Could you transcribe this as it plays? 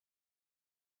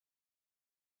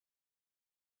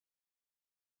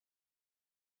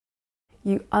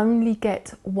You only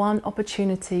get one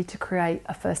opportunity to create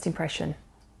a first impression.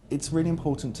 It's really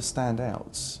important to stand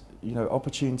out. You know,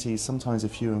 opportunities sometimes are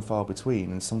few and far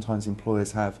between, and sometimes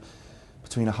employers have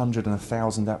between 100 and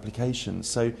 1,000 applications.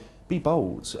 So be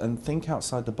bold and think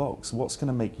outside the box. What's going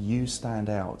to make you stand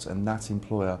out and that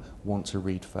employer want to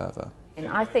read further? And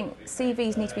I think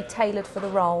CVs need to be tailored for the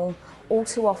role. All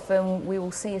too often we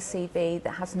will see a CV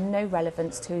that has no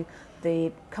relevance to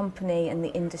the company and the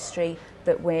industry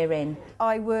that we're in.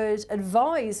 I would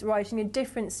advise writing a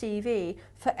different CV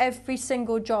for every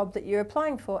single job that you're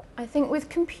applying for. I think with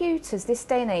computers, this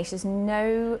day and age, there's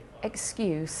no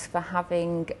excuse for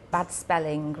having bad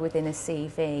spelling within a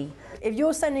CV. If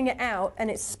you're sending it out and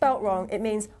it's spelt wrong, it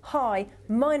means, hi,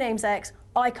 my name's X,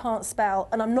 I can't spell,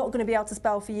 and I'm not going to be able to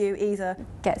spell for you either.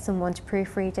 Get someone to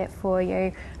proofread it for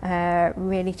you,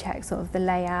 really check sort of the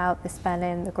layout, the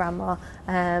spelling, the grammar.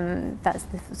 That's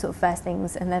the sort of first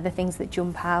things, and they're the things that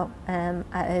jump out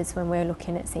at us when we're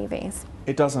looking at CVs.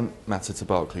 It doesn't matter to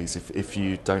Barclays if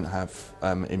you don't have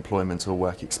employment or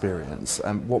work experience.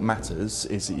 What matters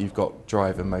is that you've got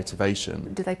drive and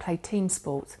motivation. Do they play team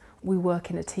sports? We work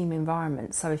in a team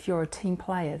environment, so if you're a team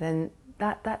player, then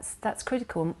that's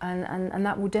critical, and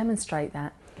that will demonstrate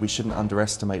that. We shouldn't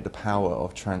underestimate the power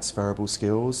of transferable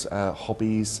skills,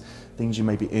 hobbies, things you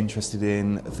may be interested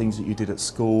in, things that you did at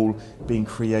school, being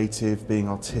creative, being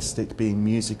artistic, being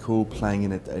musical, playing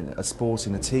in a sport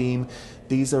in a team.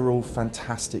 These are all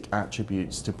fantastic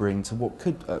attributes to bring to what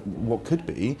could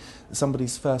be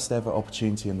somebody's first ever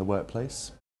opportunity in the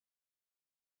workplace.